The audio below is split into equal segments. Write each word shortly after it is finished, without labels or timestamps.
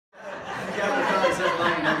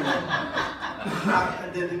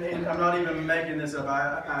And I'm not even making this up.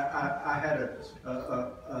 I had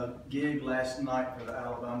a gig last night for the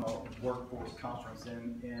Alabama Workforce Conference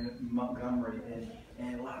in Montgomery,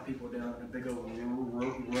 and a lot of people down in a big old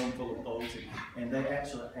room full of folks, and they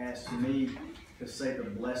actually asked me to say the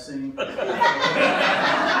blessing. I'm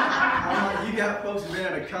like, you got folks who've been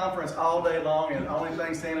at a conference all day long, and the only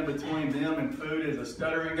thing standing between them and food is a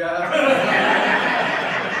stuttering guy.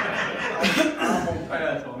 I'm gonna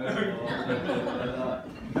pass on that one.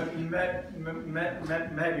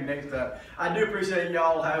 Maybe next time. I do appreciate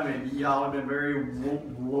y'all having. Y'all have been very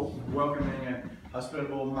welcoming and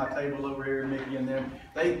hospitable. My table over here, Mickey and them.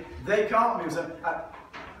 They called me and said,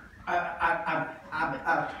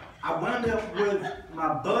 I wound up with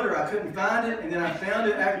my butter. I couldn't find it, and then I found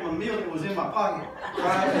it after my meal. It was in my pocket.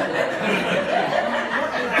 Right?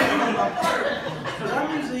 Because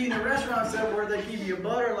I'm usually eating a restaurant stuff where they give you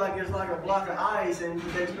butter like it's like a block of ice, and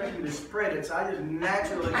they expect you to spread it. So I just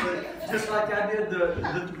naturally put it, just like I did the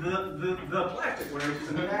plasticware, which is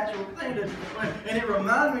a natural thing. And it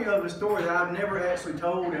reminded me of a story that I've never actually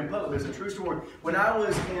told in public. It's a true story. When I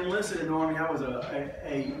was enlisted in the Army, I was a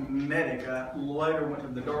medic. I later went to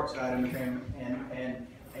the dark side and became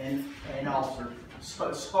an officer.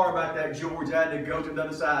 So, sorry about that, George. I had to go to the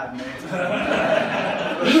other side, man.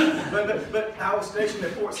 but I was stationed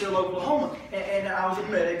at Fort Sill, Oklahoma, and I was a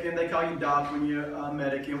medic, and they call you doc when you're a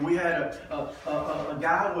medic. And we had a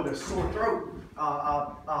guy with a sore throat.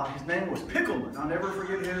 His name was Pickleman. I'll never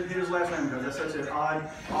forget his last name because that's such an odd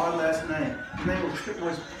last name. His name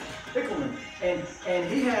was Pickleman, and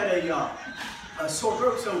he had a sore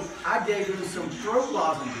throat, so I gave him some throat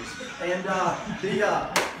lozenges, and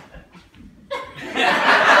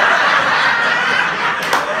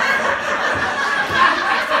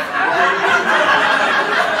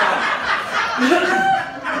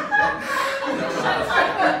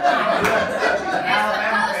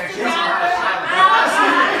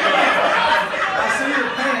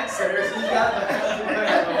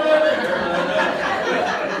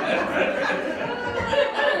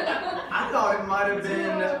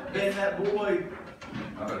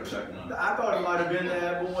I thought it might have been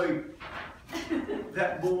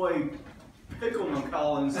that boy Pickleman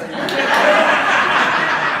calling and saying,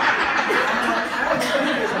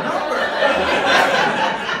 his number.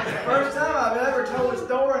 The first time I've ever told a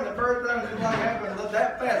story, and the first time it like happened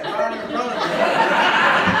that fast right in front of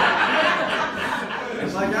me.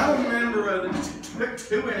 It's like I'm a member of the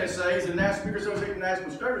two NSAs, the National Speaker Association,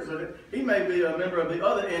 National Security Association. He may be a member of the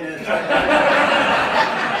other NSA.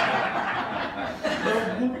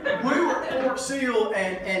 We were at Fort Sill,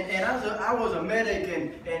 and I was a medic,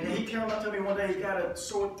 and he came up to me one day. He got a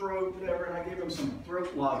sore throat, whatever, and I gave him some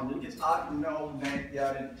throat lozenges. It gets hot and all nasty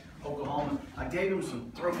out in Oklahoma. I gave him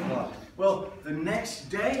some throat lozenges. Well, the next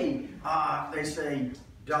day, they say,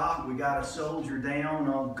 Doc, we got a soldier down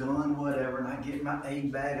on gun, whatever, and I get my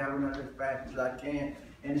aid bag out of as fast as I can.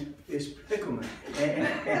 And it's Pickleman,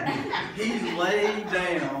 and he's laid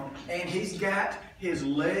down, and he's got his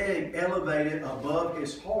leg elevated above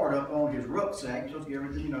his heart up on his rucksack. So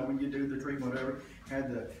everything, you know, when you do the treatment, whatever,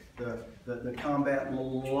 had the combat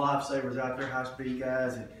lifesavers out there, high-speed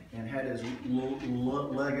guys, and had his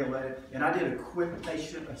leg elevated. And I did a quick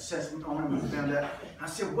patient assessment on him and found out. I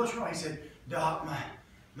said, "What's wrong?" He said, "Doc,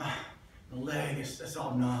 my leg, it's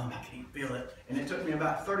all numb, I can't feel it." And it took me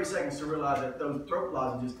about 30 seconds to realize that those throat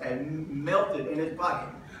lozenges had melted in his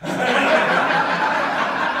pocket.